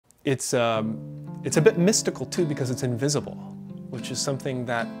It's a bit mystical too because it's invisible, which is something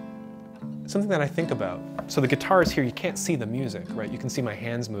that I think about. So the guitar is here, you can't see the music, right? You can see my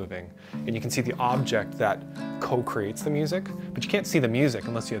hands moving, and you can see the object that co-creates the music, but you can't see the music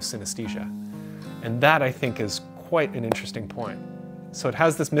unless you have synesthesia. And that, I think, is quite an interesting point. So it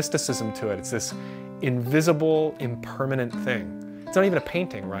has this mysticism to it. It's this invisible, impermanent thing. It's not even a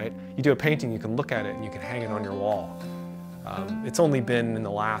painting, right? You do a painting, you can look at it and you can hang it on your wall. It's only been in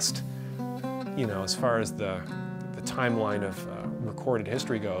the last, as far as the timeline of recorded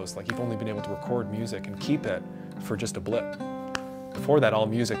history goes, like you've only been able to record music and keep it for just a blip. Before that, all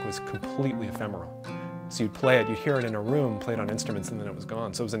music was completely ephemeral. So you'd play it, you'd hear it in a room, played on instruments, and then it was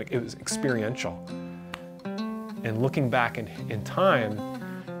gone. So it was experiential. And looking back in time,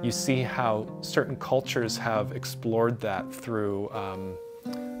 you see how certain cultures have explored that through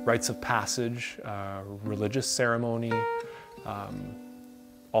rites of passage, religious ceremony,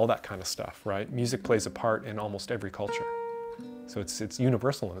 all that kind of stuff, right? Music plays a part in almost every culture. So it's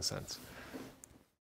universal in a sense.